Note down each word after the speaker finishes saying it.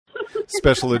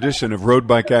special edition of Road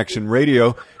Bike Action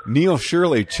Radio. Neil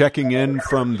Shirley checking in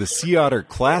from the Sea Otter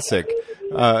Classic.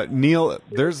 Neil,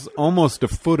 there's almost a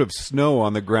foot of snow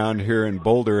on the ground here in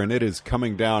Boulder, and it is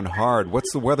coming down hard.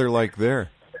 What's the weather like there?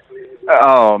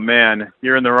 Oh, man,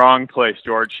 you're in the wrong place,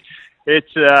 George.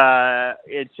 It's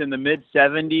in the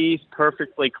mid-70s,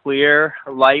 perfectly clear,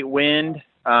 light wind.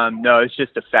 No, it's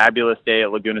just a fabulous day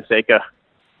at Laguna Seca.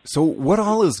 So what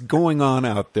all is going on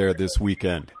out there this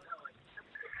weekend?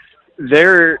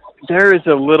 There is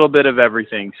a little bit of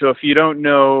everything. So if you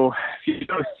know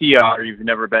Sea Otter, you've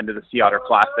never been to the Sea Otter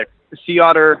Classic. The Sea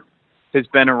Otter has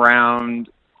been around,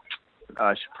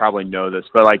 I should probably know this,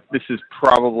 but this is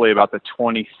probably about the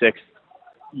 26th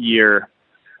year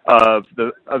of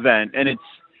the event. And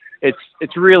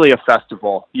it's really a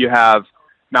festival. You have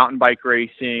mountain bike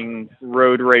racing,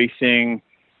 road racing,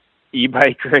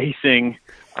 e-bike racing.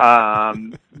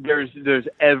 There's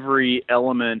every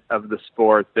element of the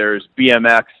sport. There's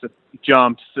BMX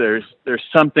jumps. There's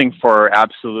something for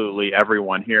absolutely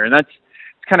everyone here, and that's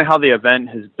kind of how the event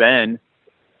has been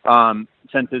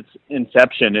since its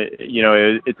inception.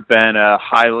 It's been a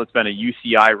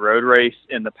UCI road race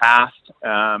in the past.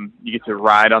 You get to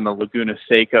ride on the Laguna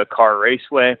Seca car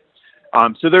raceway.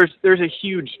 So there's a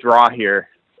huge draw here,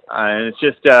 and it's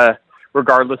just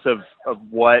regardless of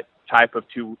what type of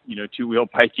two-wheel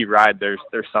bike you ride,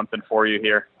 there's something for you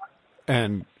here.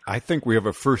 And I think we have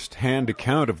a first-hand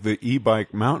account of the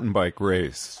e-bike mountain bike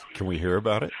race. Can we hear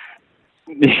about it?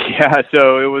 Yeah,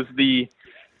 so it was the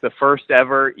first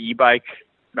ever e-bike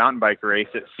mountain bike race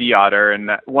at Sea Otter,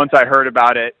 and once I heard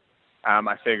about it,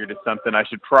 I figured it's something I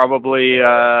should probably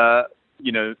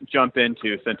jump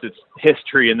into since it's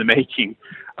history in the making.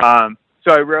 So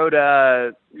I rode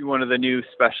one of the new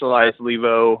Specialized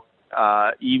Levo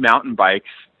e-mountain bikes,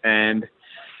 and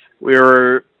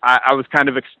I was kind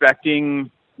of expecting,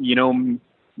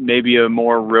 maybe a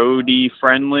more roady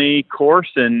friendly course.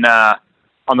 And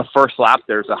on the first lap,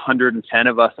 there's 110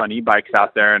 of us on e-bikes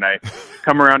out there, and I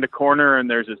come around a corner and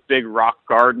there's this big rock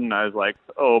garden. I was like,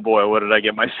 oh boy, what did I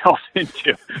get myself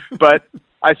into? But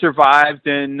I survived,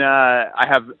 and I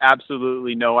have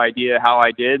absolutely no idea how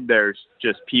I did. There's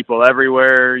just people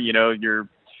everywhere. You're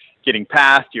getting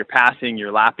past, you're passing,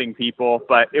 you're lapping people,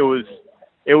 but it was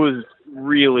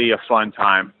really a fun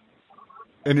time.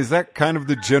 And is that kind of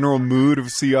the general mood of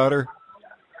Sea Otter?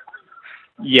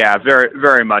 Yeah, very,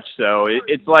 very much so.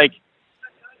 It's like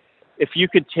if you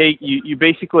could take, you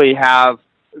basically have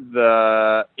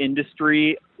the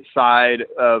industry side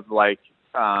of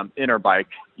Interbike,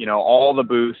 all the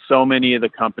booths, so many of the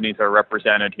companies are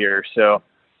represented here. So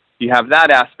you have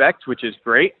that aspect, which is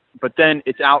great, but then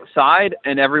it's outside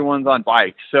and everyone's on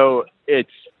bikes. So it's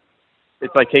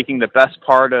like taking the best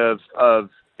part of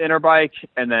Interbike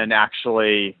and then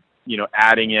actually,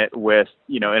 adding it with,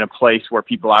 in a place where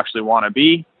people actually want to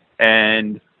be,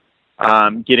 and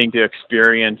getting to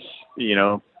experience,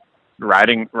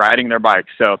 riding their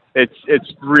bikes. So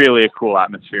it's really a cool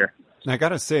atmosphere. I got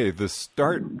to say, the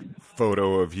start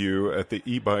photo of you at the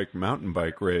e-bike mountain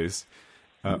bike race,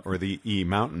 or the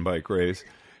e-mountain bike race,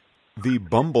 the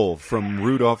Bumble from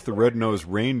Rudolph the Red-Nosed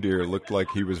Reindeer looked like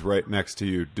he was right next to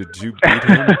you. Did you beat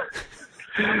him?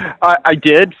 I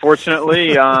did,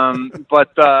 fortunately.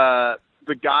 But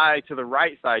the guy to the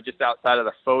right side, just outside of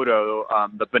the photo,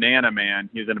 the Banana Man,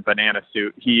 he was in a banana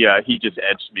suit. He just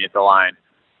edged me at the line.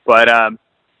 But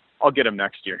I'll get him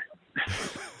next year.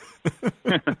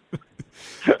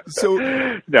 So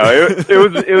no,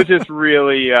 it was just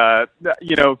really,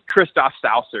 Christoph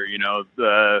Saucer,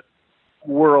 the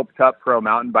World Cup pro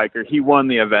mountain biker, he won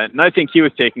the event, and I think he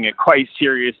was taking it quite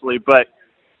seriously. But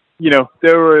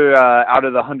there were out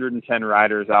of the 110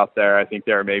 riders out there, I think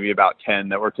there were maybe about 10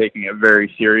 that were taking it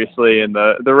very seriously, and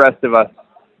the rest of us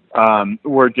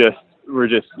were just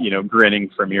grinning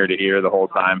from ear to ear the whole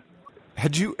time.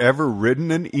 Had you ever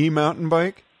ridden an e-mountain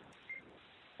bike?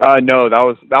 No, that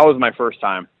was my first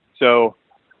time. So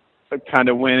I kind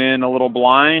of went in a little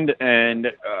blind, and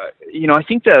I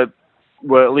think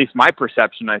at least my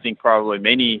perception, I think probably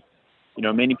many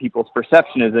people's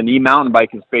perception is an e-mountain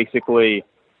bike is basically,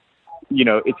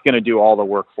 it's going to do all the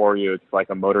work for you. It's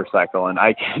like a motorcycle, and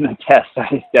I can attest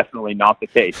that is definitely not the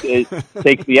case. It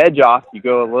takes the edge off. You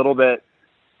go a little bit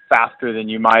faster than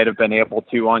you might have been able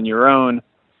to on your own,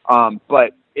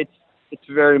 but it's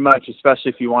very much,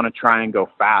 especially if you want to try and go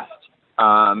fast.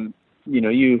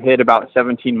 You hit about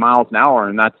 17 miles an hour,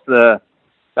 and that's the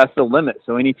limit.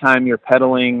 So anytime you're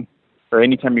pedaling or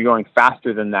anytime you're going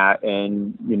faster than that,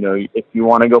 and if you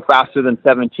want to go faster than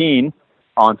 17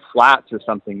 on flats or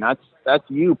something, that's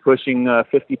you pushing a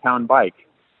 50-pound bike.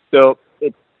 So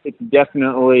it's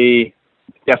definitely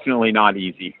not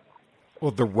easy.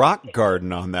 Well, the rock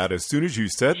garden on that, as soon as you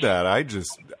said that, I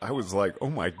was like, oh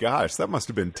my gosh, that must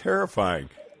have been terrifying.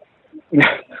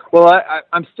 Well,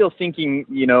 I'm still thinking,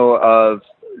 of,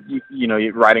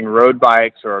 riding road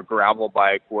bikes or a gravel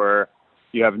bike where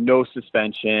you have no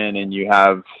suspension and you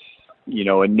have,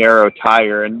 a narrow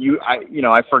tire, and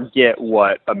I forget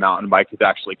what a mountain bike is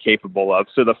actually capable of.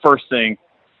 So the first thing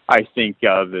I think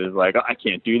of is like, I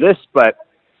can't do this, but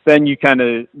then you kind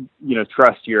of,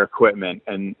 trust your equipment,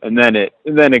 and then it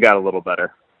got a little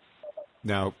better.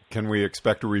 Now, can we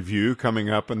expect a review coming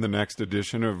up in the next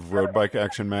edition of Road Bike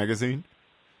Action Magazine?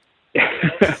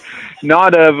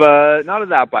 Not of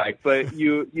that bike, but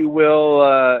you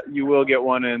will get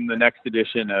one in the next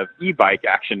edition of E-Bike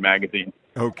Action Magazine.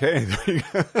 Okay.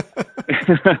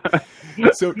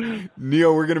 So,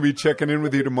 Neil, we're going to be checking in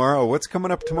with you tomorrow. What's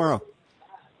coming up tomorrow?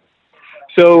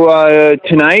 So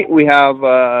tonight we have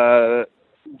the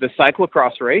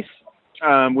cyclocross race,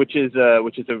 which is a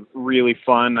really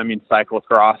fun. I mean,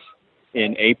 cyclocross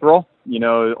in April. It can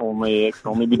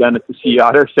only be done at the Sea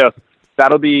Otter, so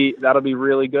that'll be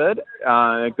really good.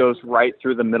 It goes right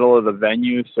through the middle of the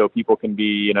venue, so people can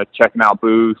be checking out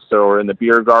booths or in the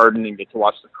beer garden and get to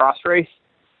watch the cross race.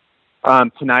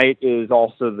 Tonight is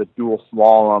also the dual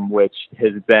slalom, which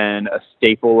has been a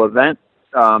staple event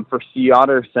for Sea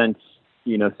Otter since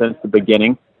the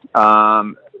beginning.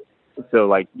 So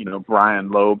Brian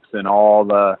Lopes and all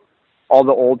the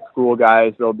old school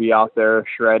guys, they'll be out there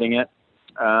shredding it.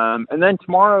 And then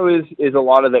tomorrow is a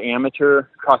lot of the amateur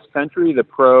cross country. The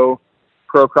pro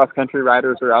cross country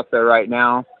riders are out there right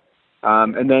now.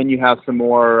 And then you have some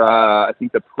more, I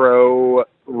think the pro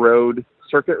road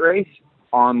circuit race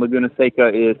on Laguna Seca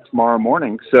is tomorrow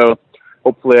morning. So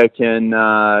hopefully I can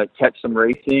catch some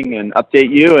racing and update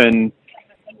you, and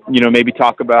maybe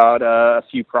talk about a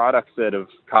few products that have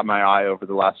caught my eye over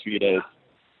the last few days.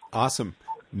 Awesome.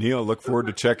 Neil, look forward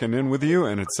to checking in with you,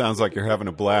 and it sounds like you're having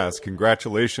a blast.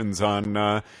 Congratulations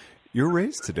on your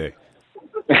race today.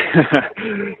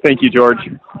 Thank you, George.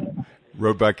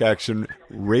 Road Bike Action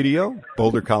Radio,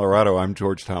 Boulder, Colorado. I'm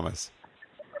George Thomas.